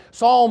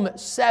Psalm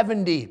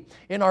 70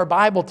 in our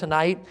Bible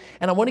tonight.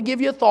 And I want to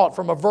give you a thought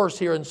from a verse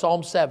here in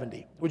Psalm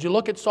 70. Would you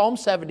look at Psalm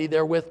 70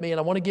 there with me? And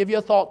I want to give you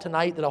a thought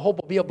tonight that I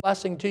hope will be a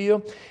blessing to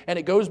you. And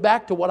it goes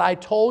back to what I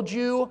told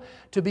you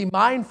to be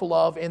mindful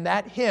of in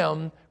that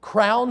hymn,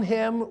 Crown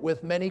Him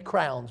with Many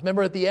Crowns.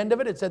 Remember at the end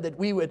of it, it said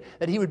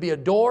that He would be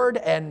adored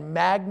and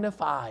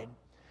magnified.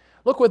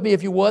 Look with me,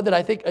 if you would, that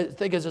I think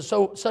is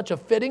such a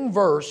fitting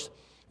verse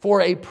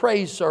for a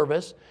praise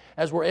service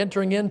as we're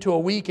entering into a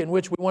week in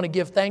which we want to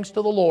give thanks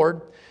to the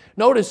Lord.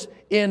 Notice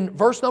in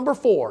verse number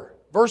 4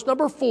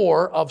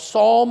 of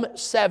Psalm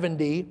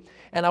 70,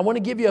 and I want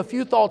to give you a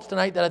few thoughts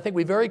tonight that I think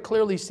we very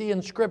clearly see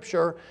in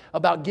Scripture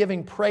about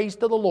giving praise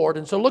to the Lord.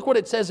 And so look what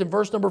it says in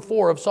verse number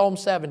 4 of Psalm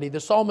 70. The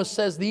psalmist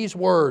says these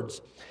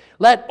words,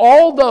 "Let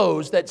all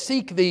those that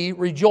seek Thee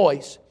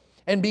rejoice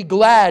and be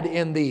glad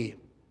in Thee.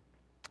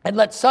 And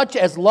let such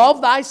as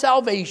love Thy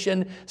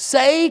salvation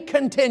say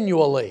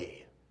continually."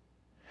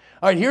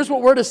 All right, here's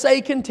what we're to say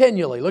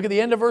continually. Look at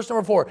the end of verse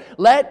number 4.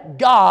 Let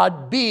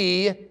God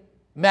be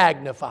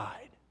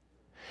magnified.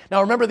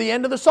 Now remember the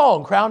end of the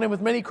song, crown Him with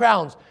many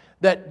crowns,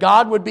 that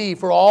God would be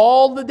for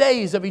all the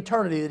days of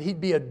eternity, that He'd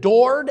be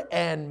adored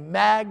and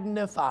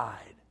magnified.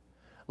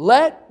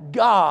 Let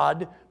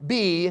God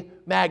be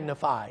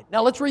magnified.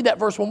 Now let's read that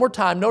verse one more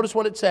time. Notice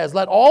what it says.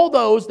 Let all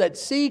those that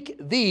seek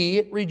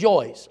Thee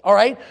rejoice. All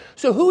right?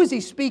 So who is He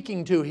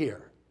speaking to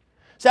here?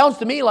 Sounds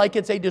to me like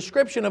it's a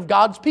description of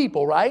God's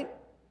people, right?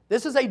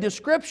 This is a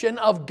description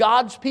of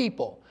God's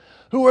people.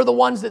 Who are the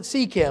ones that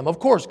seek Him? Of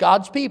course,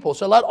 God's people.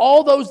 So let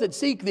all those that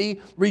seek Thee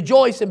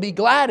rejoice and be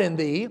glad in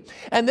Thee.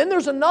 And then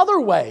there's another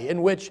way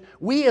in which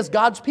we as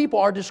God's people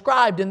are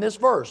described in this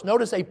verse.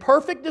 Notice a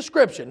perfect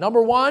description.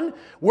 Number one,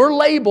 we're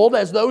labeled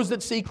as those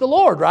that seek the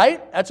Lord,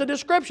 right? That's a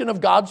description of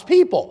God's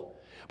people.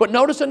 But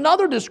notice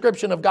another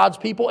description of God's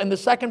people in the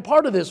second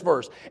part of this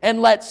verse.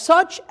 And let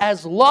such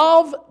as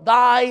love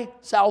Thy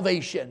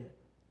salvation.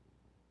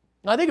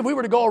 I think if we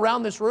were to go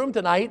around this room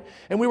tonight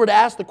and we were to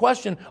ask the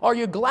question, are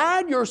you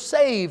glad you're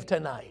saved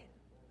tonight?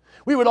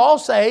 We would all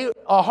say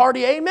a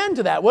hearty amen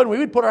to that, wouldn't we?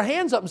 We'd put our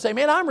hands up and say,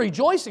 man, I'm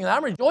rejoicing.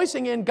 I'm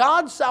rejoicing in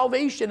God's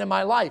salvation in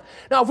my life.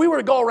 Now, if we were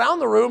to go around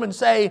the room and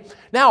say,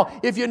 now,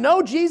 if you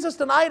know Jesus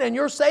tonight and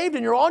you're saved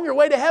and you're on your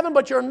way to heaven,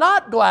 but you're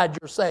not glad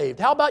you're saved,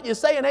 how about you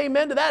say an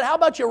amen to that? How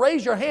about you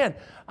raise your hand?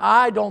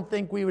 I don't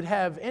think we would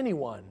have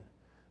anyone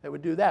that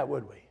would do that,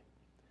 would we?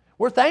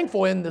 We're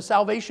thankful in the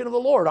salvation of the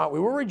Lord, aren't we?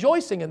 We're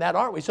rejoicing in that,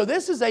 aren't we? So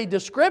this is a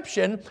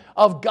description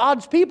of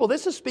God's people.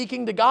 This is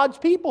speaking to God's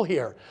people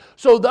here.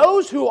 So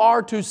those who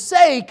are to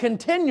say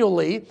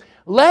continually,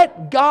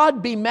 let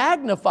God be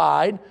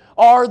magnified,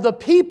 are the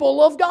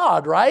people of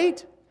God,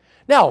 right?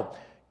 Now,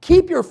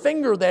 keep your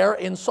finger there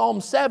in Psalm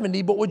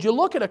 70, but would you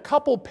look at a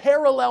couple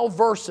parallel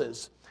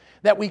verses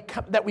that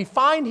we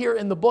find here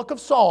in the book of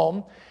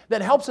Psalm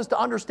that helps us to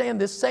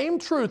understand this same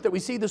truth that we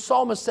see the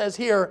psalmist says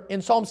here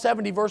in Psalm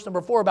 70, verse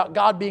number 4, about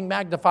God being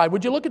magnified.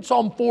 Would you look at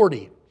Psalm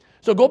 40?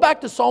 So go back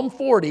to Psalm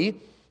 40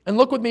 and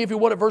look with me, if you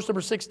would, at verse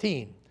number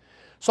 16.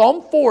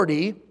 Psalm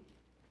 40,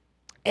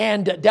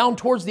 and down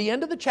towards the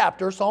end of the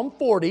chapter, Psalm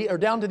 40, or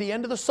down to the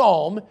end of the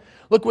psalm,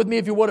 look with me,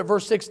 if you would, at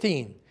verse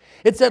 16.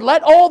 It said,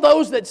 let all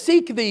those that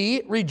seek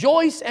Thee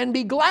rejoice and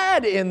be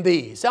glad in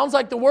Thee. Sounds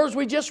like the words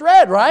we just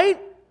read, right?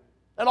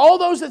 And all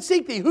those that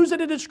seek Thee. Who's it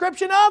a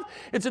description of?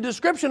 It's a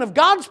description of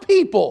God's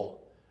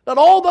people. Let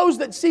all those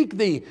that seek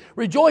Thee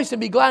rejoice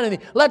and be glad in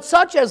Thee. Let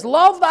such as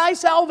love Thy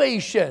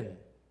salvation.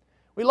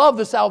 We love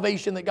the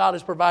salvation that God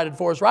has provided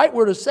for us, right?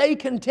 We're to say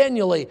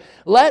continually,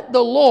 let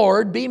the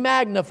Lord be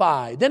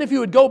magnified. Then if you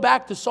would go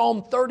back to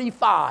Psalm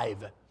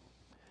 35.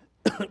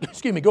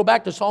 Excuse me, go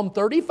back to Psalm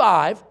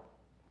 35.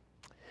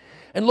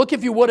 And look,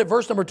 if you would, at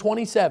verse number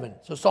 27.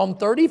 So Psalm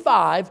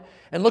 35,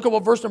 and look at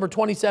what verse number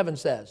 27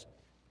 says.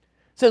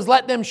 It says,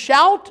 let them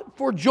shout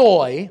for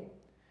joy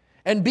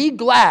and be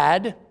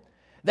glad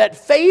that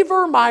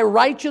favor my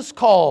righteous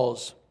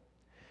cause.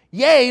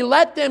 Yea,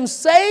 let them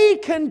say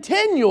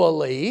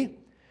continually,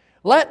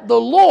 let the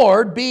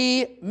Lord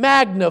be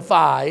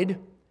magnified,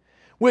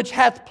 which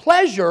hath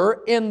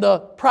pleasure in the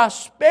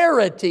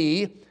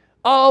prosperity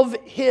of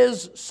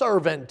His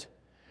servant.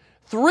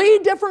 3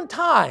 different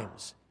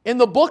times in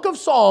the book of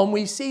Psalm,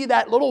 we see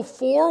that little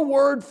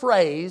 4-word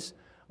phrase,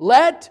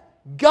 let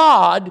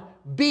God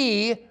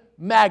be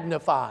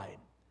magnified.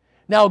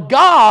 Now,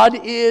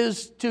 God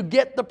is to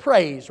get the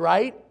praise,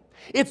 right?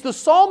 It's the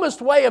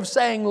psalmist's way of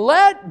saying,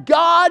 let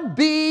God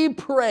be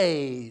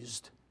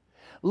praised.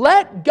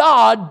 Let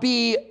God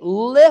be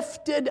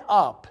lifted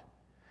up.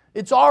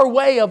 It's our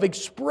way of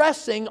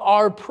expressing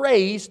our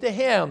praise to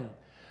Him.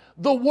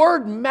 The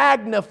word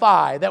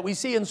magnify that we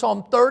see in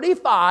Psalm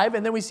 35,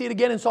 and then we see it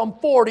again in Psalm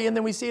 40, and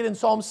then we see it in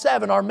Psalm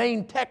 7, our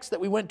main text that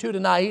we went to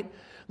tonight.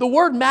 The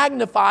word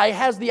magnify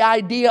has the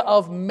idea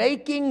of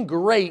making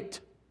great.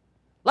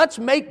 Let's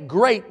make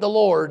great the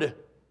Lord.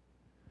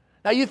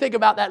 Now you think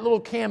about that little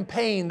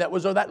campaign that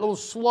was, or that little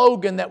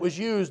slogan that was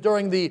used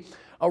during the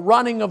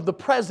running of the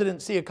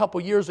presidency a couple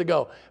years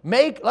ago.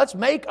 Let's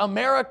make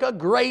America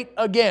great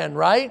again,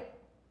 right?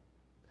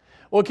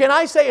 Well, can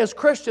I say as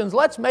Christians,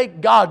 let's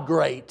make God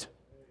great.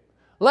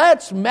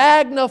 Let's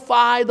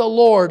magnify the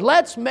Lord.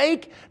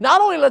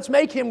 Not only let's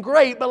make Him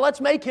great, but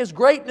let's make His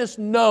greatness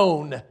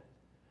known.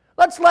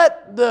 Let's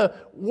let the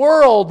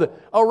world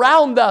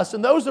around us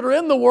and those that are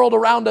in the world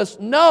around us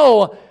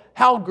know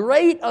how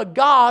great a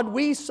God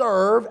we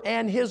serve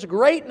and His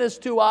greatness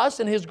to us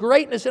and His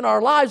greatness in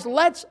our lives.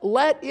 Let's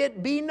let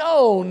it be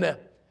known.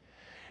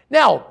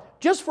 Now,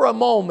 just for a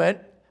moment,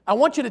 I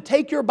want you to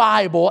take your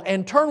Bible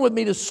and turn with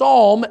me to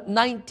Psalm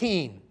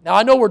 19. Now,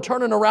 I know we're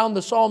turning around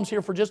the Psalms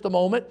here for just a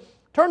moment.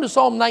 Turn to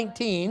Psalm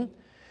 19.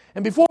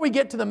 And before we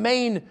get to the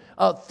main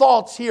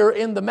thoughts here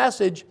in the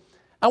message,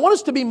 I want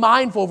us to be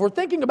mindful. We're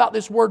thinking about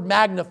this word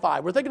magnify.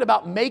 We're thinking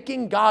about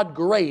making God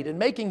great and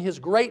making His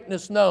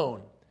greatness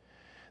known.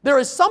 There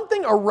is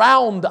something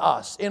around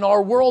us in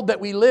our world that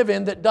we live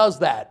in that does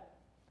that.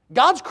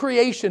 God's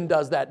creation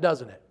does that,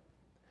 doesn't it?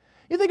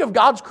 You think of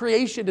God's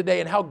creation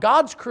today and how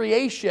God's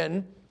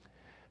creation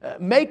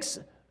makes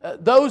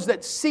those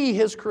that see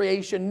His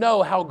creation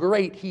know how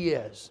great He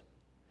is.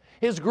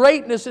 His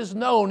greatness is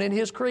known in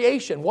His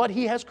creation, what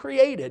He has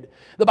created.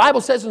 The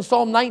Bible says in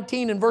Psalm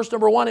 19 in verse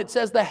number 1, it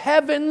says, "The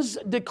heavens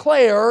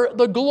declare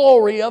the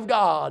glory of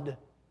God,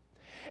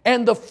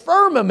 and the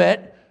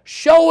firmament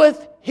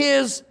showeth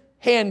His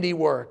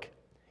handiwork."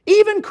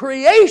 Even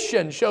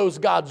creation shows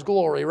God's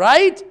glory,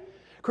 right?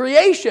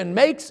 Creation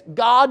makes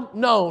God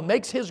known,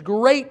 makes His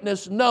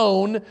greatness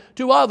known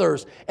to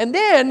others. And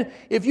then,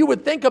 if you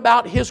would think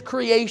about His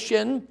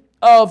creation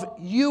of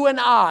you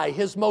and I,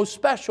 His most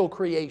special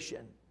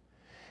creation.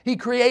 He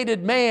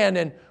created man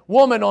and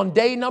woman on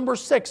day number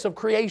 6 of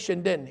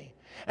creation, didn't He?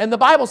 And the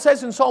Bible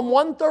says in Psalm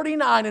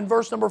 139 in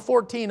verse number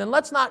 14, and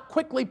let's not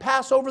quickly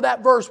pass over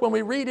that verse when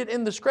we read it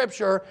in the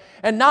Scripture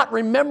and not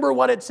remember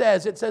what it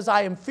says. It says,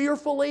 "I am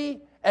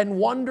fearfully and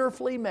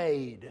wonderfully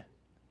made."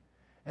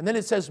 And then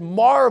it says,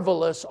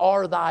 "Marvelous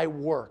are thy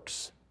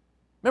works."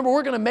 Remember,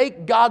 we're going to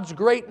make God's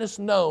greatness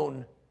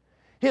known.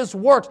 His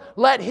works.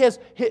 Let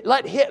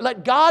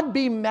God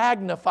be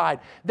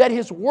magnified. That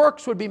His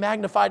works would be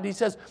magnified. And He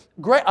says,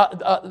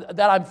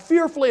 that I'm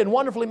fearfully and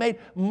wonderfully made.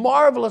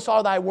 Marvelous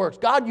are thy works.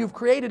 God, you've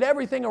created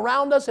everything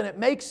around us, and it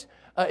makes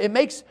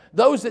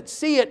those that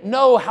see it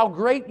know how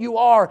great you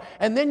are.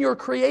 And then your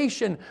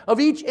creation of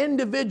each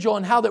individual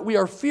and how that we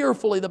are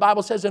fearfully, the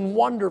Bible says, and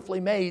wonderfully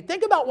made.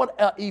 Think about what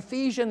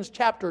Ephesians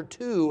chapter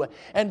 2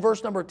 and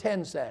verse number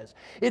 10 says.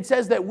 It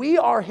says that we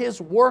are His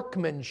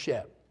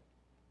workmanship.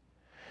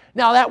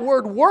 Now, that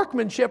word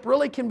workmanship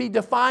really can be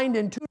defined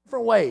in 2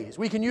 different ways.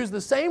 We can use the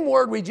same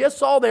word we just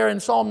saw there in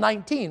Psalm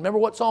 19. Remember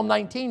what Psalm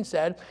 19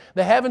 said?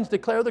 "The heavens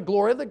declare the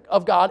glory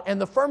of God, and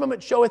the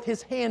firmament showeth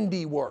His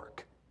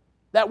handiwork."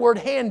 That word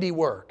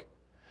handiwork.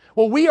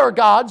 Well, we are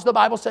God's, the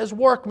Bible says,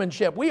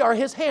 workmanship. We are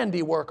His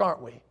handiwork,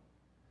 aren't we?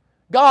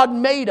 God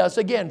made us,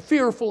 again,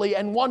 fearfully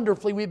and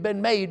wonderfully we've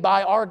been made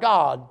by our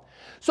God.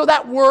 So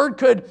that word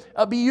could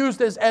be used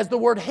as the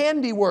word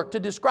handiwork to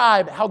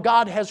describe how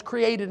God has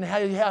created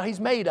and how He's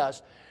made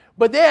us.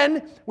 But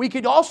then we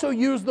could also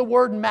use the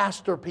word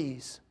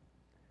masterpiece.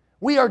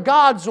 We are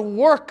God's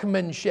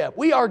workmanship.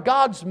 We are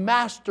God's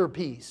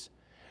masterpiece,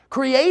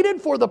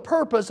 created for the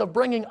purpose of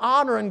bringing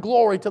honor and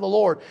glory to the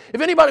Lord.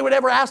 If anybody would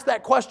ever ask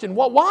that question,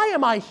 well, why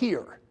am I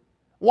here?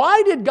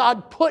 Why did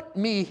God put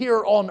me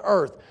here on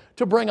earth?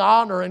 To bring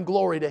honor and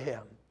glory to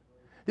Him.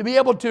 To be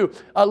able to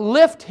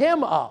lift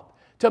Him up.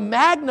 To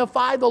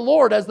magnify the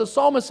Lord. As the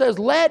psalmist says,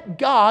 let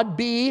God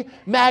be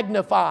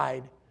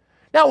magnified.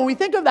 Now, when we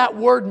think of that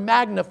word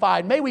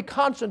magnified, may we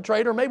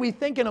concentrate or may we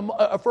think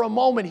for a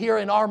moment here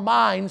in our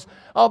minds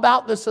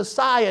about the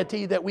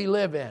society that we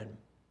live in.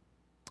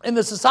 In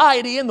the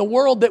society, in the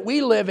world that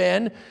we live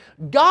in,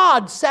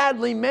 God,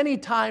 sadly, many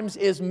times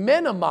is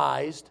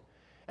minimized,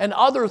 and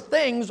other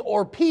things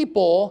or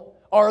people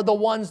are the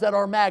ones that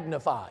are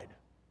magnified.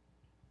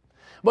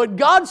 But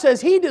God says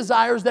He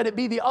desires that it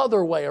be the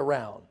other way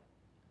around.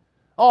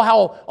 Oh,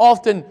 how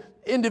often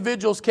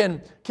individuals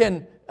can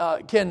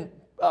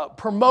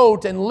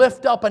promote and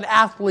lift up an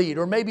athlete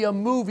or maybe a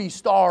movie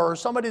star or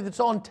somebody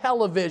that's on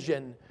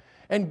television.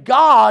 And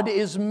God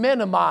is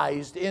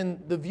minimized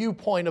in the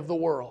viewpoint of the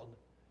world.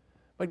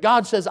 But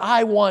God says,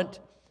 I want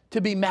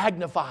to be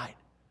magnified.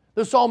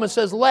 The psalmist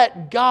says,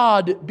 let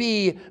God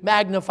be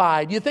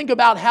magnified. You think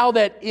about how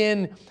that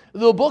in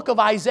the book of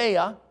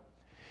Isaiah,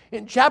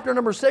 in chapter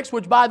number 6,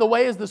 which by the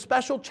way is the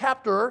special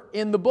chapter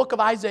in the book of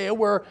Isaiah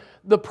where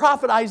the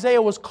prophet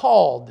Isaiah was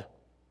called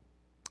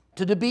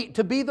to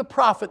be the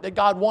prophet that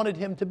God wanted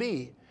him to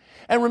be.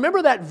 And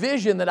remember that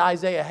vision that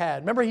Isaiah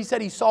had. Remember he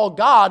said he saw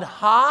God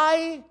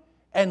high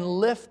and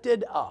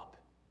lifted up.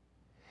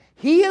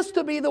 He is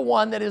to be the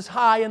one that is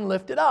high and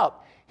lifted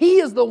up. He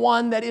is the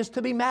one that is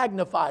to be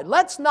magnified.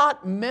 Let's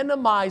not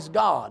minimize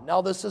God.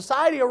 Now the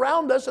society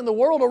around us and the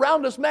world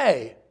around us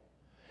may.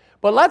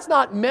 But let's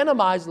not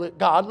minimize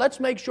God. Let's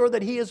make sure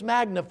that He is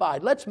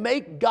magnified. Let's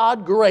make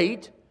God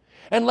great,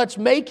 and let's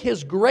make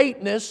His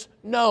greatness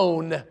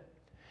known.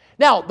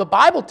 Now, the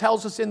Bible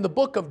tells us in the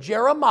book of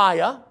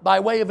Jeremiah, by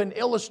way of an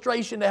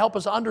illustration to help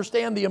us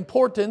understand the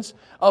importance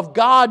of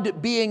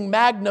God being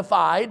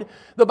magnified,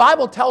 the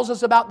Bible tells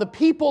us about the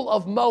people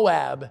of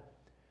Moab.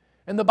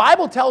 And the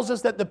Bible tells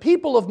us that the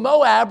people of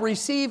Moab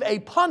receive a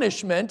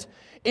punishment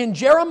in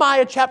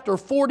Jeremiah chapter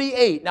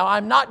 48. Now,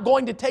 I'm not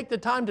going to take the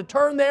time to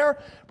turn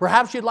there.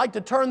 Perhaps you'd like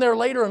to turn there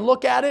later and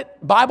look at it.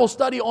 Bible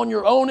study on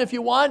your own if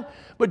you want.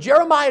 But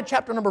Jeremiah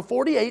chapter number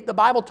 48, the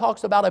Bible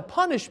talks about a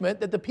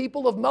punishment that the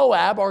people of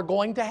Moab are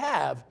going to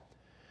have.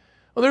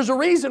 Well, there's a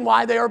reason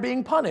why they are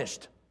being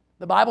punished.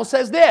 The Bible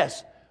says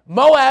this: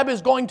 Moab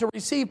is going to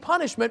receive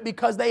punishment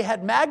because they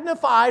had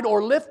magnified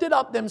or lifted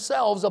up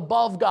themselves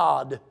above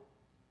God.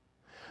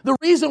 The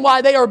reason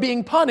why they are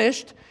being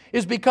punished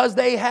is because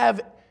they have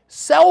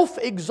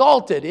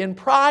self-exalted in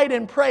pride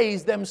and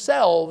praise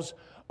themselves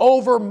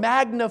over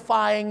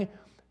magnifying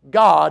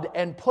God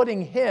and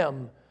putting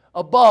Him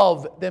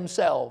above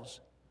themselves.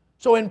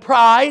 So in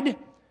pride,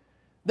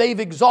 they've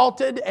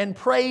exalted and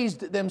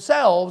praised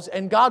themselves,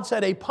 and God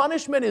said, a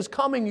punishment is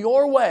coming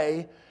your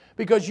way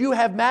because you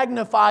have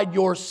magnified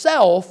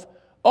yourself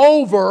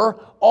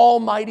over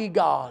Almighty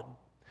God.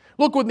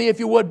 Look with me, if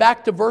you would,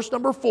 back to verse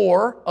number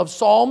 4 of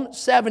Psalm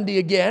 70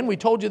 again. We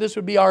told you this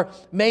would be our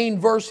main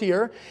verse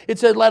here. It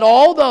said, let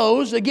all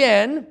those,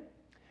 again,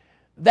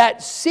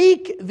 that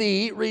seek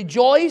Thee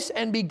rejoice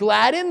and be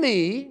glad in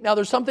Thee. Now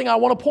there's something I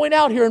want to point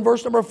out here in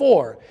verse number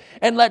 4.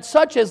 And let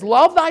such as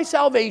love Thy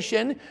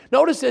salvation,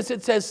 notice this,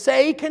 it says,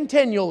 say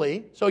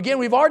continually. So again,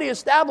 we've already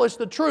established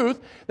the truth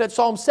that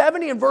Psalm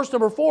 70 and verse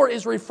number 4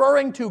 is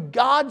referring to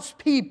God's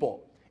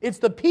people. It's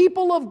the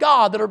people of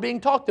God that are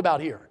being talked about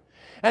here.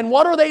 And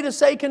what are they to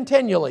say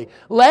continually?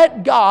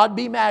 Let God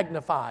be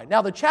magnified.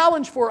 Now the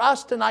challenge for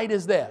us tonight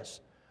is this: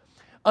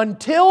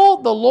 until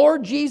the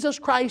Lord Jesus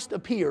Christ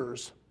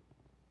appears,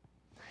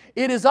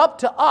 it is up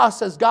to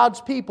us as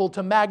God's people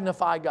to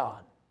magnify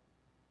God.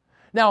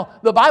 Now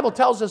the Bible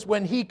tells us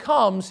when He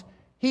comes,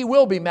 He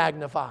will be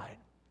magnified,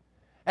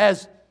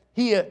 as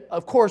He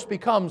of course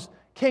becomes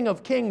King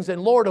of kings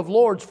and Lord of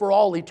lords for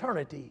all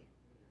eternity.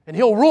 And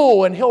He'll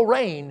rule and He'll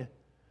reign.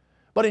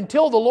 But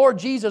until the Lord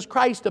Jesus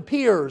Christ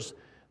appears,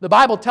 the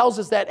Bible tells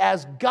us that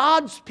as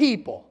God's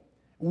people,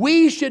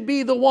 we should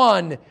be the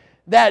one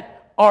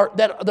that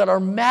are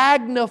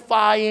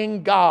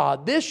magnifying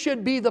God. This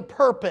should be the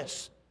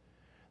purpose.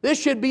 This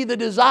should be the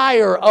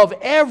desire of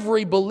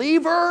every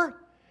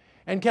believer.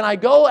 And can I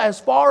go as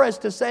far as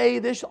to say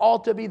this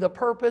ought to be the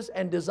purpose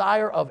and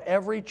desire of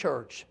every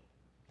church?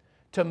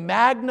 To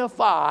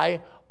magnify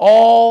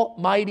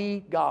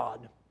Almighty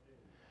God.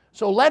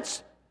 So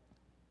let's,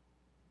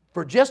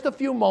 for just a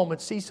few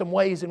moments, see some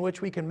ways in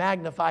which we can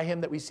magnify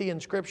Him that we see in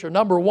Scripture.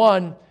 Number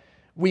one,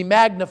 we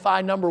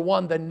magnify,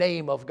 the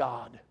name of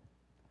God.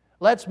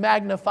 Let's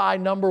magnify,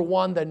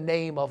 the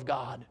name of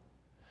God.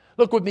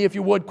 Look with me, if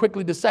you would,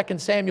 quickly to 2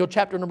 Samuel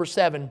chapter number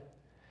 7.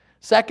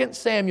 2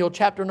 Samuel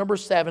chapter number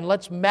 7.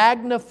 Let's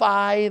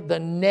magnify the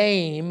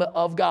name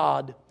of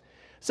God.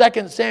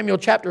 2 Samuel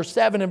chapter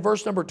 7 and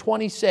verse number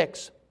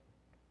 26.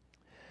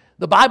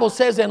 The Bible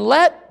says, and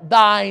let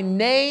Thy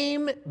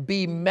name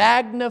be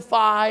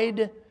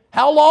magnified.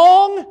 How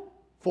long?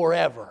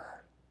 Forever.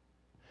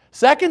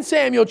 2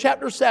 Samuel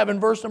chapter 7,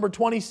 verse number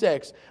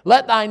 26.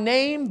 Let Thy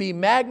name be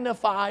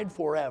magnified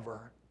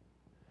forever.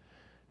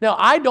 Now,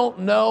 I don't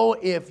know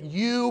if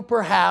you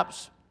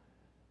perhaps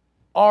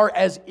are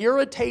as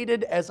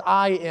irritated as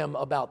I am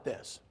about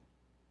this.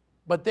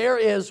 But there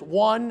is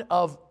one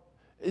of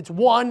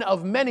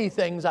many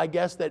things, I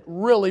guess, that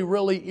really,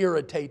 really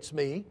irritates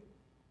me.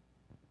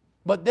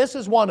 But this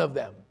is one of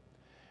them.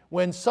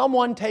 When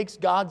someone takes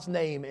God's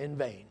name in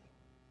vain.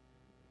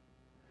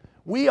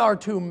 We are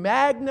to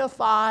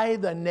magnify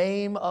the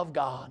name of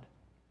God.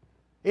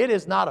 It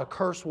is not a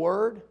curse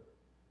word.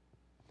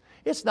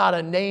 It's not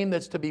a name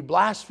that's to be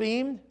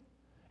blasphemed.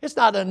 It's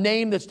not a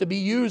name that's to be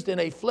used in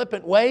a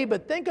flippant way.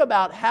 But think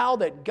about how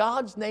that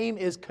God's name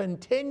is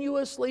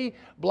continuously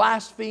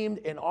blasphemed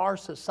in our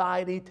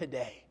society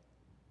today.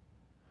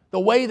 The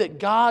way that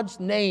God's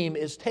name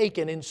is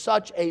taken in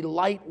such a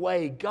light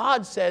way.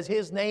 God says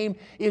His name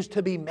is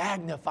to be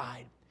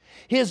magnified.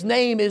 His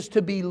name is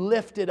to be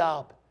lifted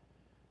up.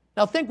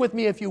 Now think with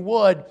me, if you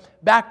would,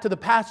 back to the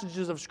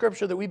passages of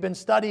Scripture that we've been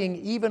studying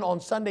even on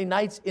Sunday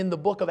nights in the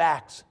book of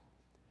Acts.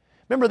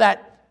 Remember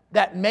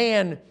that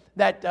man,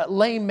 that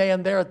lame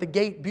man there at the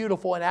gate,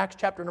 beautiful, in Acts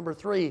chapter number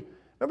 3.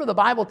 Remember the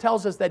Bible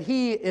tells us that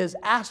he is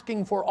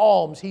asking for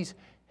alms. He's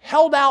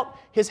held out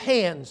his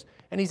hands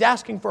and he's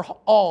asking for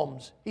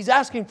alms. He's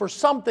asking for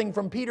something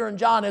from Peter and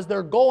John as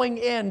they're going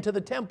into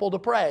the temple to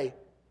pray.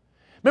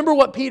 Remember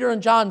what Peter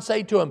and John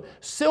say to him?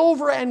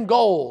 Silver and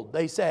gold,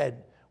 they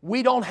said,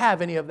 we don't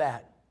have any of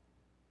that.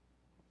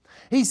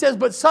 He says,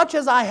 but such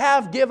as I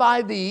have give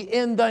I thee,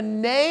 in the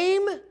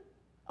name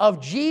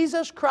of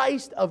Jesus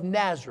Christ of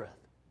Nazareth,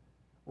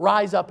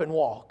 rise up and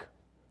walk.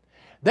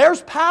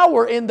 There's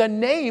power in the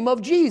name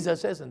of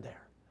Jesus, isn't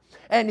there?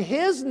 And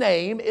His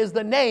name is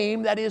the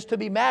name that is to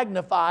be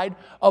magnified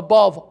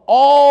above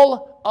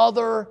all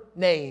other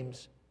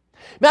names.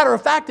 Matter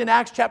of fact, in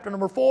Acts chapter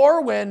number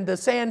 4, when the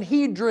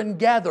Sanhedrin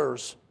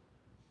gathers,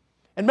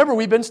 and remember,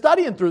 we've been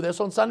studying through this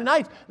on Sunday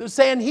nights. The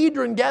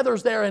Sanhedrin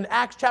gathers there in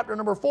Acts chapter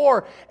number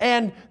 4,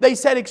 and they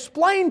said,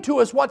 explain to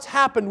us what's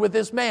happened with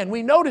this man.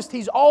 We noticed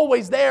he's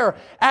always there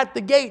at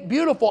the gate,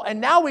 beautiful, and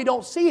now we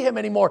don't see him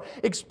anymore.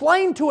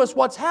 Explain to us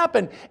what's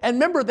happened. And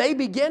remember, they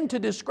begin to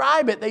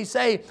describe it. They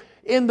say,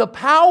 in the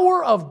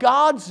power of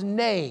God's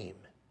name,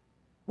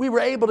 we were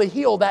able to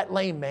heal that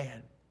lame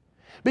man.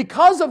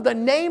 Because of the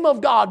name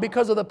of God,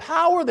 because of the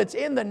power that's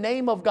in the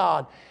name of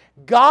God,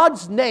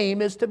 God's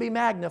name is to be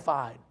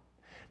magnified.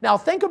 Now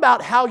think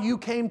about how you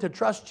came to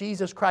trust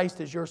Jesus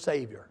Christ as your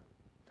Savior.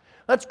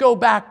 Let's go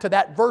back to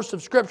that verse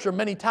of Scripture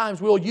many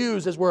times we'll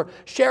use as we're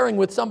sharing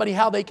with somebody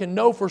how they can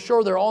know for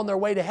sure they're on their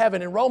way to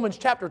heaven. In Romans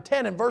chapter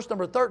 10 and verse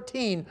number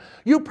 13,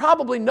 you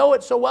probably know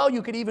it so well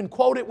you could even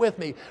quote it with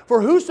me. For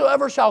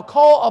whosoever shall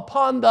call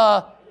upon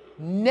the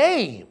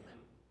name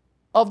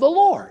of the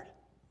Lord.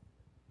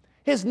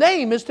 His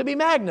name is to be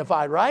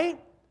magnified, right?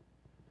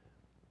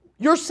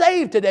 You're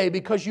saved today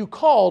because you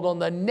called on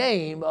the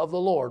name of the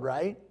Lord,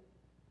 right?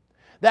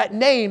 That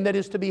name that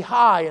is to be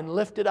high and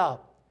lifted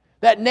up.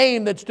 That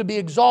name that's to be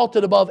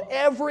exalted above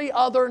every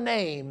other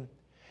name.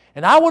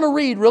 And I want to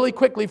read really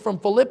quickly from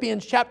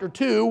Philippians chapter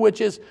 2, which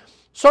is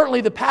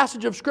certainly the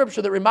passage of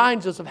Scripture that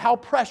reminds us of how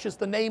precious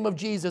the name of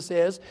Jesus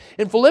is.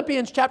 In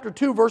Philippians chapter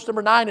 2, verse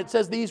number 9, it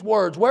says these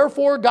words,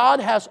 wherefore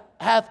God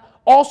hath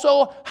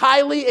also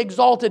highly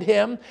exalted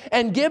Him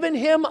and given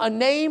Him a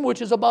name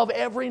which is above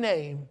every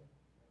name.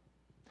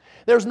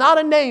 There's not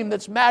a name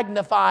that's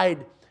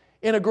magnified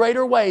in a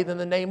greater way than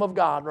the name of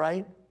God,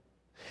 right?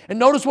 And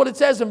notice what it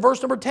says in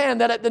verse number 10,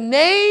 that at the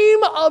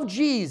name of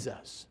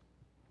Jesus,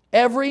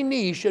 every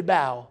knee should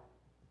bow.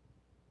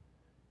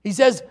 He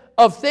says,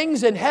 of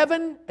things in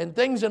heaven and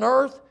things in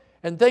earth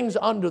and things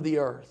under the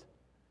earth.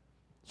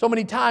 So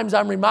many times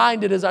I'm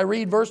reminded as I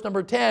read verse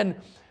number 10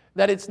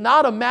 that it's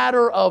not a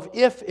matter of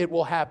if it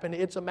will happen,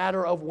 it's a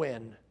matter of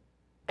when.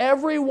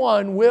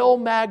 Everyone will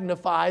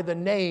magnify the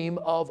name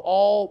of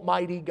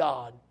Almighty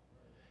God.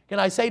 Can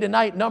I say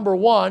tonight, number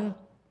one,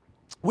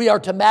 we are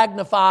to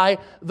magnify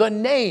the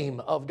name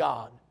of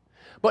God.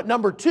 But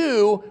number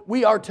two,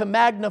 we are to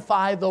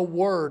magnify the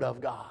Word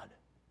of God.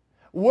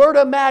 We're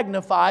to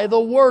magnify the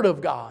Word of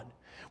God.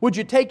 Would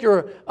you take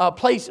your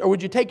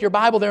would you take your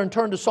Bible there and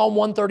turn to Psalm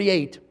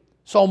 138?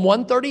 Psalm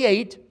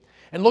 138,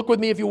 and look with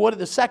me if you would at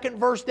the second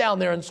verse down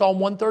there in Psalm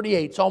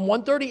 138. Psalm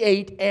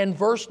 138 and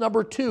verse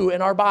number 2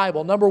 in our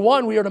Bible. Number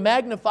one, we are to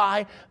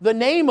magnify the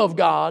name of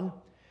God.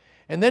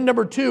 And then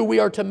number two, we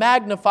are to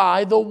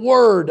magnify the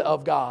Word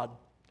of God.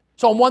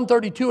 Psalm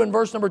 132 and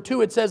verse number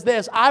 2, it says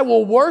this, I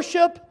will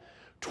worship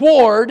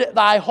toward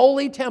thy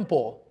holy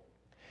temple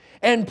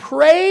and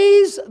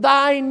praise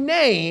thy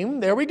name.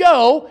 There we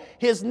go.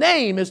 His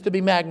name is to be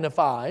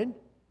magnified.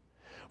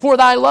 For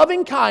thy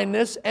loving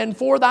kindness and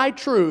for thy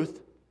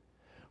truth.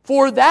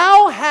 For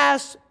thou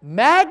hast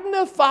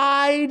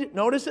magnified,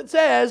 notice it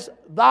says,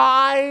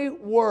 thy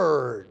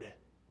word.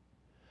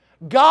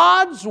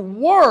 God's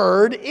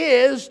Word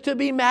is to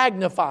be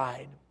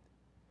magnified.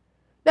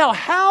 Now,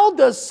 how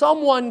does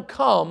someone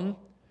come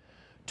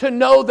to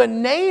know the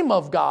name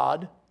of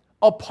God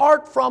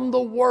apart from the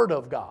Word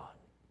of God?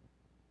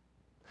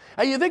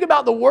 Now, you think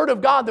about the Word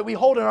of God that we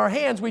hold in our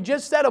hands. We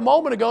just said a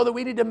moment ago that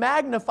we need to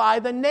magnify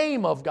the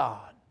name of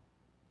God.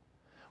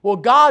 Well,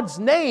 God's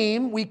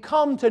name, we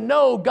come to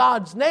know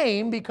God's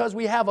name because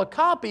we have a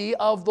copy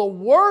of the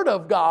Word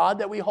of God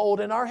that we hold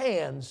in our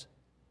hands.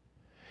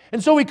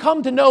 And so we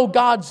come to know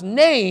God's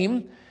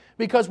name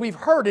because we've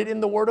heard it in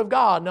the Word of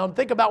God. Now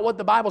think about what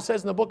the Bible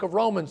says in the book of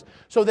Romans.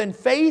 So then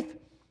faith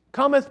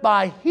cometh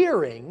by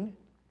hearing,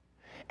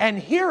 and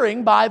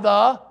hearing by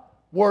the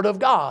Word of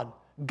God.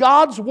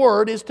 God's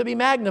Word is to be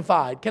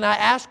magnified. Can I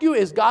ask you,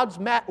 is God's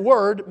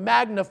Word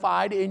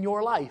magnified in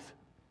your life?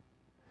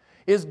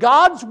 Is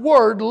God's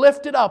Word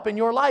lifted up in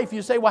your life?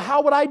 You say, well,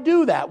 how would I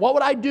do that? What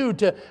would I do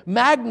to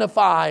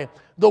magnify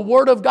the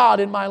Word of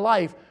God in my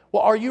life?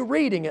 Well, are you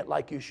reading it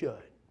like you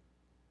should?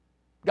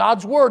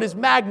 God's Word is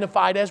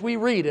magnified as we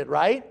read it,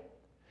 right?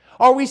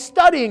 Are we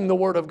studying the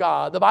Word of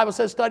God? The Bible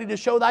says, study to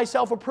show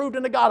thyself approved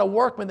unto God, a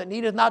workman that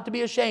needeth not to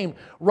be ashamed,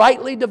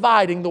 rightly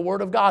dividing the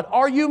Word of God.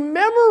 Are you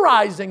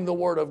memorizing the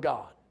Word of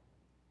God?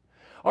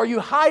 Are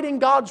you hiding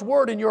God's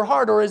Word in your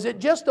heart, or is it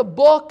just a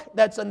book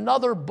that's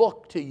another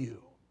book to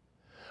you?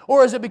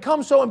 Or has it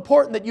become so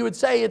important that you would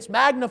say, it's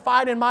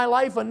magnified in my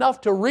life enough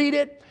to read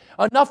it,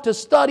 enough to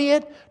study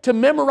it, to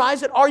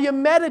memorize it? Are you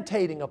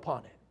meditating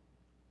upon it?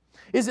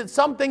 Is it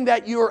something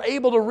that you are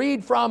able to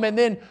read from and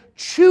then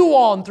chew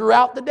on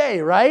throughout the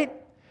day, right?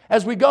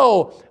 As we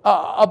go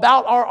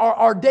about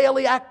our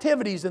daily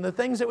activities and the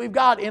things that we've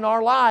got in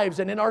our lives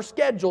and in our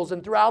schedules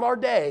and throughout our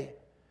day.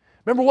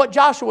 Remember what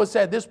Joshua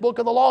said, this book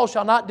of the law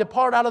shall not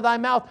depart out of thy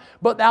mouth,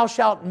 but thou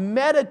shalt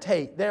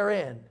meditate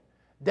therein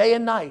day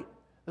and night,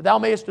 that thou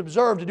mayest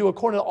observe to do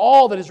according to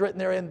all that is written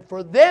therein.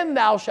 For then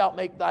thou shalt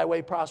make thy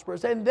way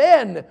prosperous, and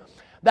then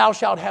thou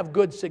shalt have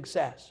good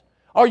success.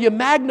 Are you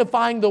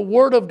magnifying the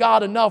Word of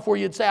God enough where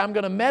you'd say, I'm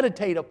going to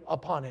meditate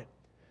upon it?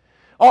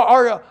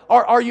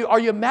 Are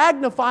you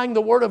magnifying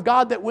the Word of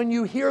God that when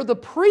you hear the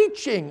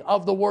preaching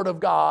of the Word of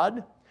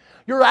God,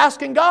 you're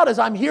asking God, as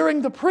I'm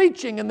hearing the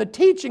preaching and the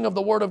teaching of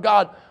the Word of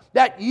God,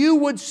 that you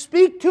would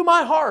speak to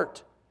my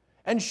heart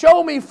and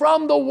show me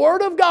from the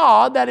Word of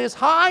God that is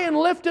high and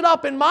lifted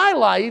up in my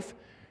life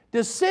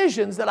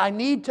decisions that I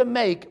need to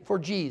make for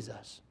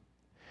Jesus.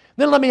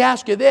 Then let me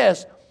ask you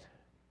this.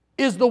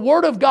 Is the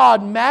Word of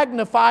God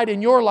magnified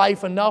in your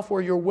life enough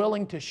where you're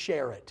willing to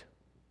share it?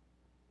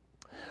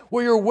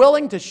 Where you're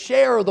willing to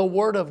share the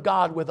Word of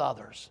God with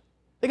others?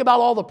 Think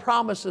about all the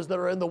promises that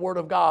are in the Word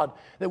of God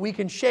that we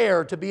can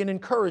share to be an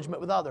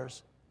encouragement with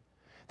others.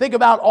 Think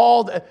about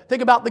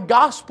the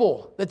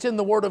gospel that's in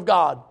the Word of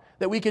God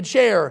that we could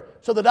share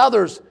so that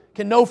others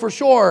can know for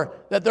sure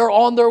that they're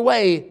on their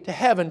way to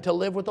heaven to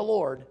live with the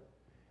Lord.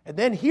 And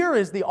then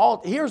here's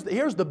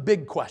the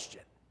big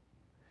question.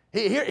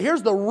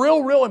 Here's the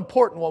real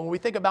important one when we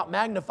think about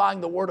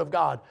magnifying the Word of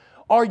God.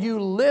 Are you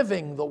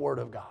living the Word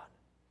of God?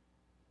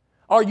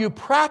 Are you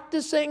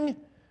practicing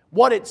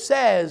what it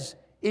says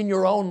in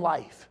your own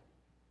life?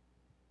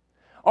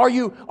 Are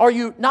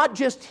you not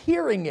just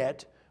hearing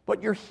it,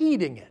 but you're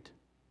heeding it?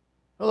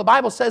 Well, the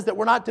Bible says that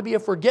we're not to be a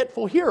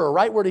forgetful hearer,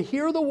 right? We're to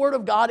hear the Word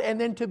of God and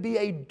then to be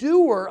a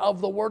doer of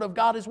the Word of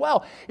God as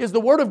well. Is the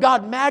Word of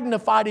God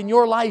magnified in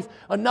your life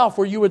enough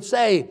where you would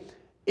say,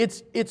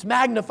 it's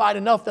magnified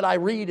enough that I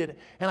read it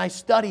and I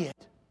study it?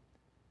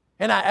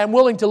 And I'm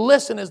willing to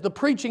listen as the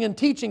preaching and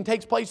teaching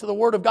takes place of the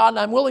Word of God, and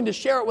I'm willing to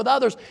share it with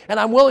others, and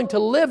I'm willing to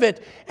live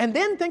it. And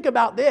then think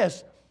about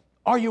this.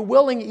 Are you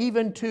willing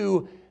even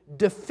to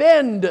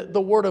defend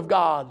the Word of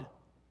God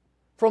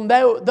from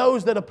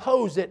those that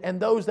oppose it and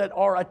those that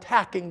are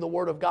attacking the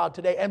Word of God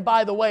today? And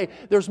by the way,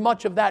 there's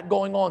much of that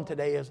going on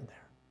today, isn't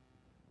there?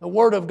 The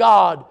Word of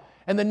God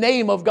and the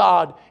name of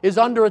God is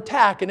under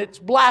attack, and it's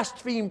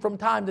blasphemed from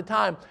time to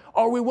time.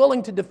 Are we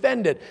willing to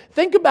defend it?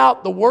 Think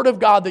about the Word of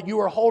God that you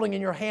are holding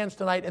in your hands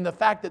tonight and the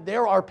fact that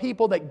there are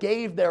people that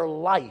gave their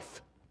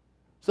life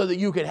so that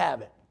you could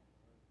have it.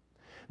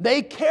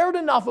 They cared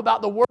enough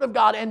about the Word of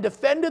God and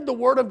defended the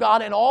Word of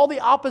God and all the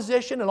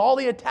opposition and all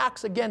the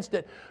attacks against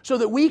it so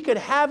that we could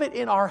have it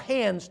in our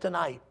hands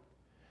tonight.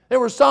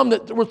 There were some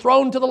that were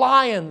thrown to the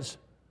lions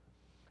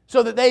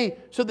so that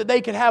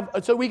we could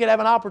have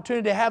an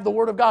opportunity to have the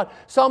Word of God.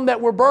 Some that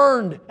were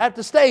burned at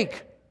the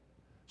stake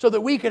so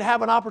that we could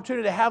have an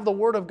opportunity to have the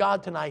Word of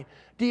God tonight.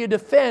 Do you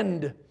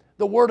defend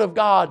the Word of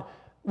God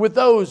with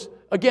those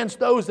against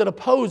those that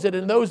oppose it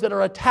and those that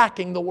are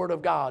attacking the Word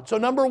of God? So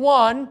number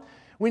one,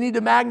 we need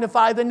to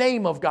magnify the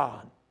name of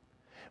God.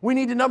 We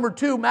need to, number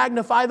two,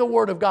 magnify the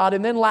Word of God.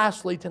 And then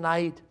lastly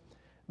tonight,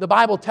 the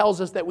Bible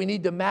tells us that we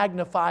need to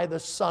magnify the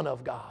Son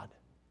of God.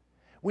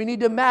 We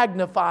need to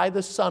magnify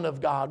the Son of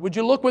God. Would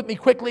you look with me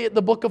quickly at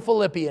the book of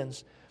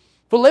Philippians?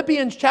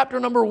 Philippians chapter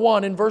number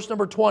 1 and verse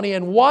number 20.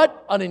 And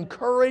what an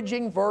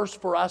encouraging verse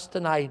for us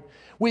tonight.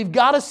 We've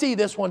got to see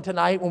this one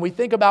tonight when we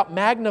think about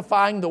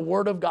magnifying the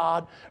Word of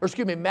God,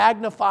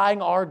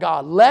 magnifying our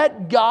God.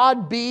 Let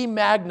God be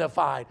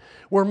magnified.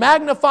 We're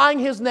magnifying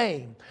His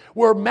name.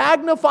 We're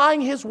magnifying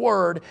His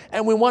Word,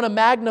 and we want to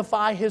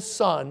magnify His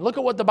Son. Look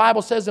at what the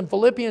Bible says in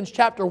Philippians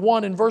chapter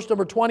 1 and verse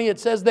number 20. It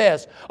says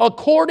this,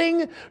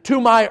 according to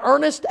my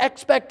earnest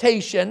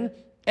expectation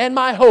and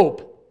my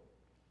hope,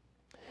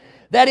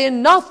 that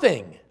in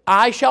nothing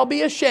I shall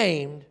be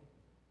ashamed,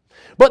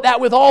 but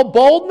that with all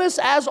boldness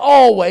as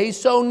always,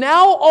 so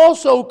now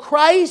also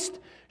Christ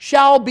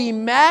shall be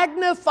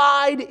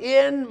magnified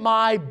in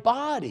my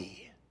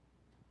body.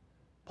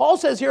 Paul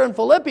says here in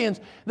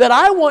Philippians that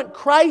I want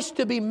Christ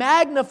to be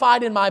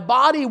magnified in my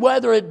body,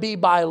 whether it be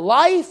by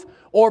life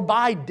or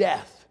by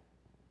death.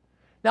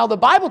 Now the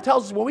Bible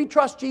tells us when we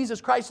trust Jesus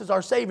Christ as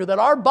our Savior that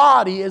our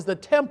body is the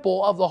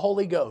temple of the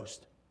Holy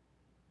Ghost.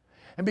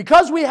 And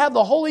because we have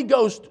the Holy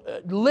Ghost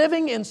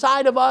living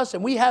inside of us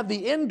and we have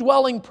the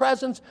indwelling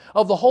presence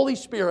of the Holy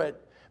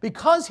Spirit,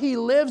 because He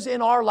lives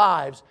in our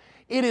lives,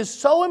 it is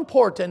so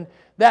important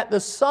that the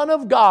Son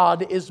of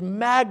God is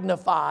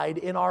magnified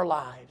in our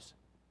lives.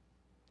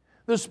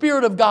 The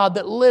Spirit of God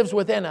that lives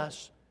within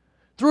us.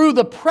 Through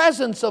the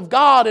presence of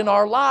God in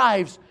our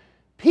lives,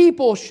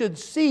 people should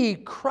see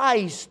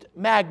Christ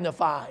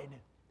magnified.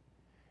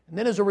 And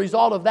then as a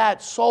result of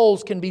that,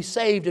 souls can be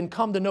saved and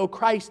come to know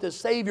Christ as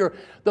Savior.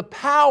 The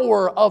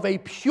power of a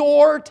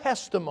pure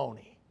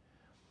testimony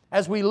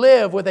as we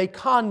live with a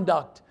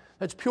conduct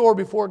that's pure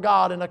before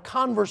God and a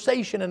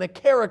conversation and a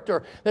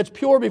character that's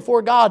pure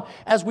before God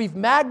as we've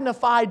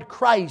magnified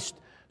Christ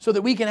so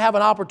that we can have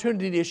an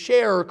opportunity to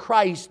share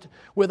Christ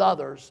with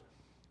others.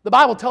 The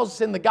Bible tells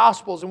us in the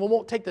Gospels, and we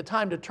won't take the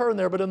time to turn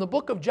there, but in the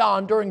book of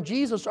John, during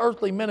Jesus'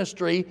 earthly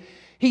ministry,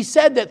 He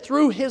said that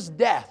through His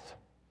death,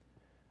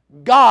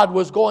 God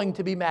was going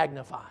to be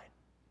magnified.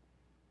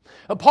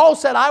 And Paul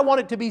said, I want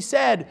it to be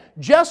said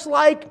just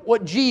like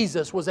what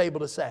Jesus was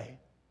able to say.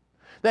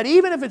 That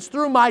even if it's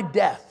through my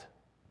death,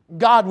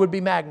 God would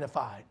be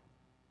magnified.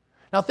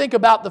 Now think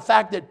about the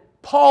fact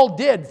that Paul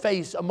did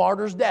face a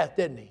martyr's death,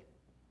 didn't he?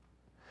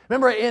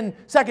 Remember in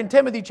 2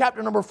 Timothy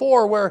chapter number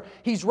 4 where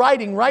he's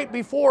writing right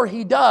before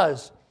he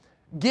does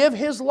give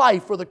His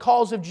life for the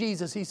cause of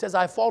Jesus. He says,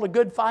 I fought a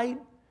good fight.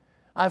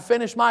 I've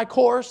finished my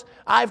course.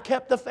 I've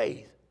kept the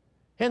faith.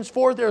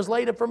 Henceforth there is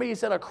laid up for me, He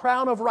said, a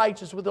crown of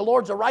righteousness. With the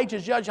Lord's a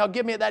righteous judge shall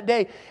give me at that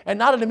day. And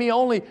not unto me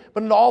only,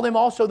 but unto all them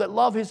also that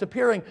love His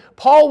appearing.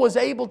 Paul was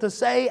able to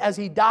say, as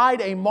he died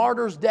a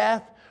martyr's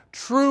death,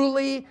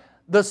 truly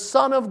the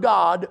Son of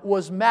God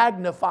was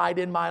magnified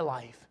in my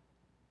life.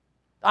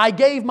 I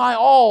gave my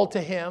all to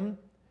Him.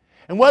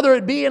 And whether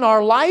it be in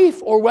our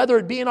life or whether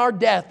it be in our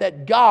death,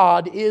 that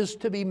God is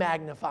to be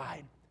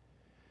magnified.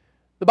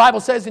 The Bible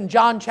says in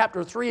John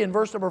chapter 3 and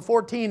verse number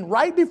 14,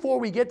 right before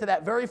we get to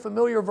that very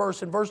familiar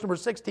verse in verse number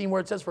 16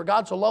 where it says, for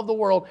God so loved the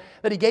world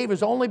that He gave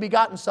His only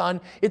begotten Son,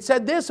 it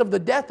said this of the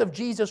death of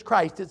Jesus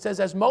Christ. It says,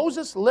 as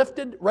Moses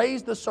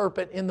raised the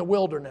serpent in the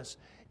wilderness,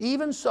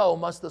 even so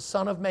must the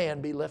Son of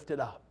Man be lifted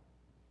up.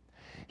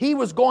 He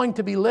was going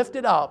to be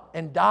lifted up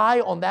and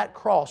die on that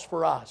cross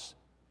for us.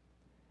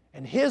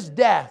 And His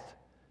death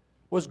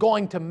was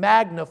going to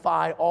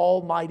magnify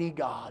Almighty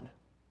God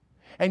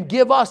and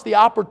give us the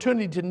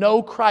opportunity to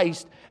know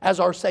Christ as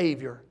our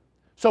Savior.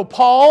 So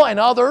Paul and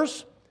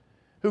others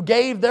who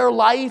gave their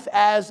life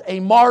as a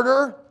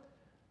martyr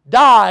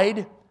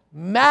died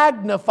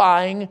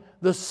magnifying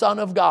the Son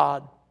of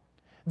God.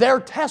 Their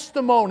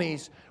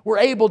testimonies were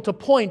able to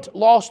point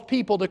lost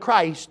people to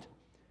Christ.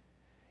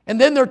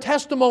 And then their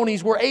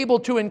testimonies were able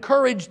to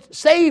encourage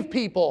saved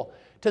people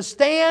to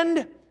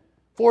stand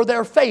for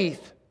their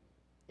faith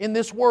in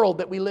this world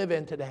that we live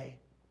in today.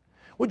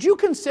 Would you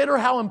consider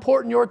how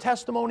important your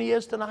testimony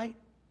is tonight?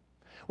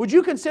 Would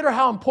you consider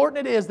how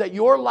important it is that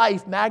your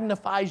life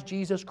magnifies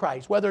Jesus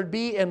Christ, whether it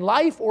be in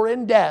life or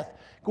in death?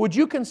 Would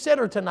you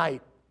consider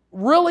tonight,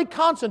 really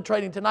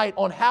concentrating tonight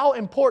on how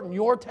important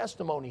your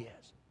testimony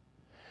is?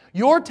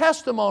 Your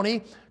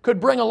testimony could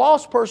bring a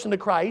lost person to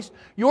Christ.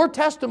 Your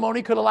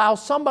testimony could allow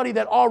somebody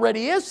that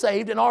already is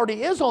saved and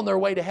already is on their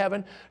way to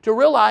heaven to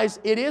realize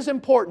it is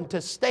important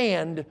to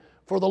stand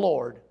for the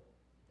Lord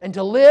and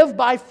to live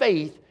by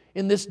faith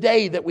in this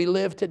day that we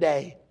live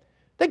today.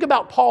 Think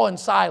about Paul and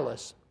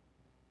Silas.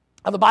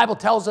 Now, the Bible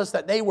tells us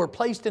that they were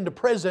placed into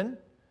prison,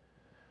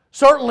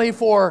 certainly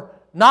for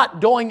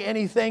not doing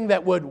anything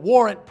that would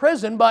warrant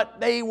prison, but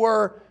they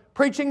were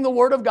preaching the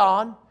Word of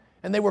God,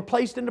 and they were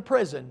placed into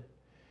prison.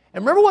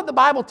 And remember what the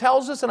Bible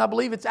tells us, and I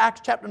believe it's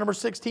Acts chapter number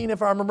 16,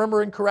 if I'm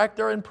remembering correct,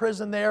 they're in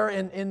prison there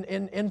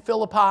in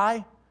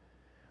Philippi.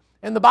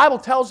 And the Bible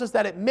tells us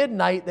that at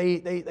midnight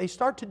they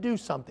start to do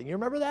something. You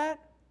remember that?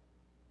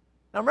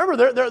 Now remember,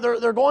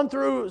 they're going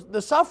through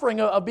the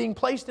suffering of being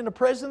placed into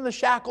prison. The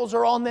shackles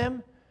are on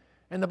them.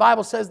 And the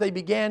Bible says they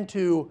began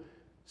to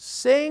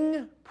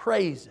sing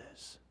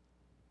praises.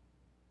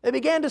 They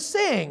began to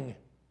sing.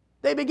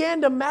 They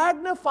began to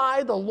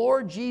magnify the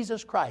Lord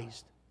Jesus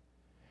Christ.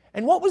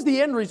 And what was the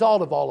end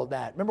result of all of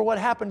that? Remember what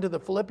happened to the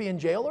Philippian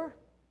jailer?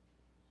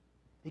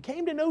 He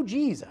came to know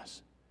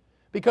Jesus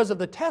because of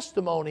the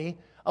testimony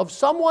of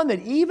someone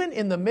that even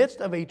in the midst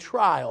of a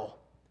trial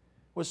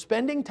was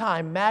spending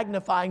time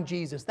magnifying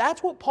Jesus.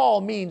 That's what Paul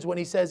means when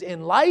he says,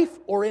 in life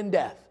or in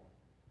death.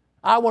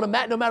 I want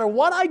to, no matter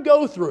what I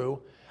go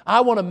through,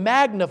 I want to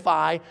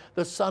magnify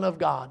the Son of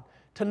God.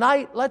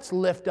 Tonight, let's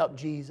lift up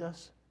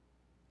Jesus.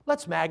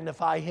 Let's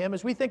magnify Him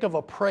as we think of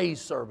a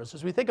praise service,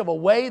 as we think of a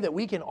way that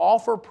we can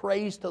offer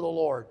praise to the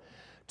Lord,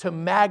 to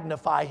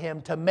magnify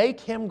Him, to make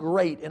Him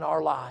great in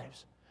our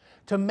lives,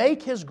 to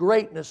make His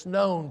greatness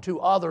known to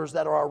others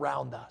that are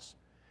around us.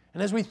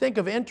 And as we think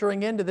of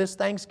entering into this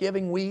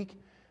Thanksgiving week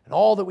and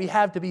all that we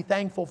have to be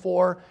thankful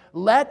for,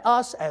 let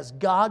us as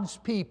God's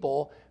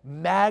people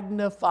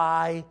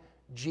magnify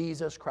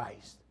Jesus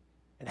Christ.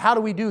 And how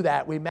do we do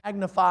that? We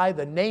magnify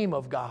the name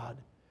of God,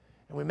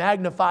 and we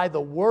magnify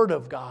the Word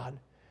of God,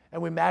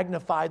 and we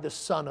magnify the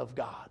Son of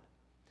God.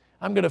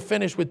 I'm going to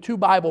finish with 2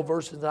 Bible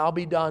verses and I'll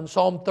be done.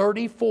 Psalm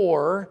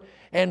 34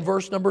 and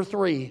verse number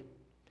 3.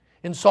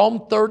 In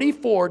Psalm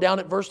 34, down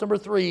at verse number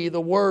 3,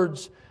 the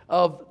words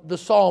of the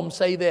psalm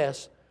say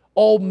this: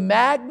 "O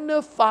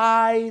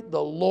magnify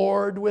the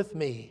Lord with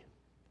me,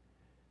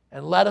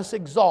 and let us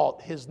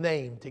exalt His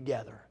name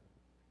together."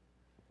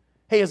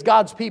 Hey, as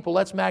God's people,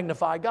 let's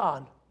magnify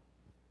God.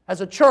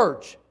 As a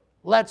church,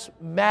 let's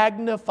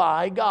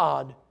magnify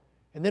God.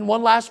 And then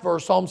one last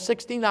verse, Psalm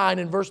 69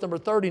 and verse number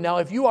 30. Now,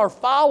 if you are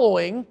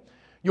following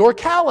your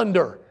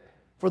calendar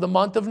for the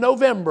month of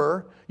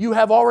November, you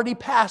have already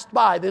passed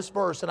by this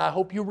verse, and I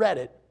hope you read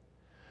it.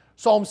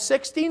 Psalm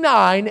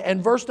 69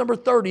 and verse number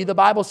 30, the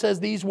Bible says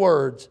these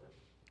words: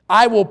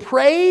 "I will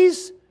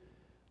praise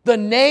the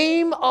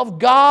name of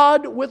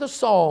God with a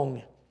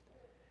song,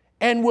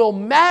 and will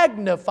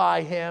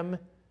magnify Him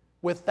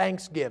with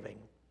thanksgiving."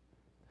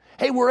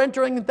 Hey, we're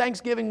entering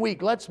Thanksgiving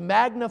week. Let's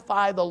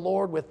magnify the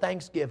Lord with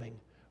thanksgiving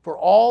for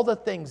all the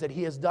things that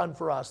He has done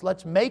for us.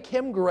 Let's make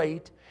Him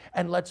great,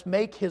 and let's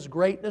make His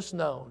greatness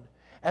known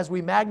as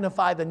we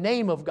magnify the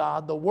name of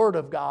God, the Word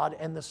of God,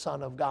 and the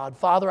Son of God.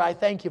 Father, I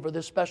thank You for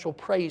this special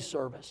praise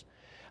service.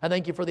 I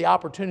thank You for the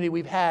opportunity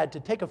we've had to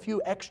take a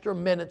few extra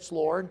minutes,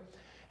 Lord,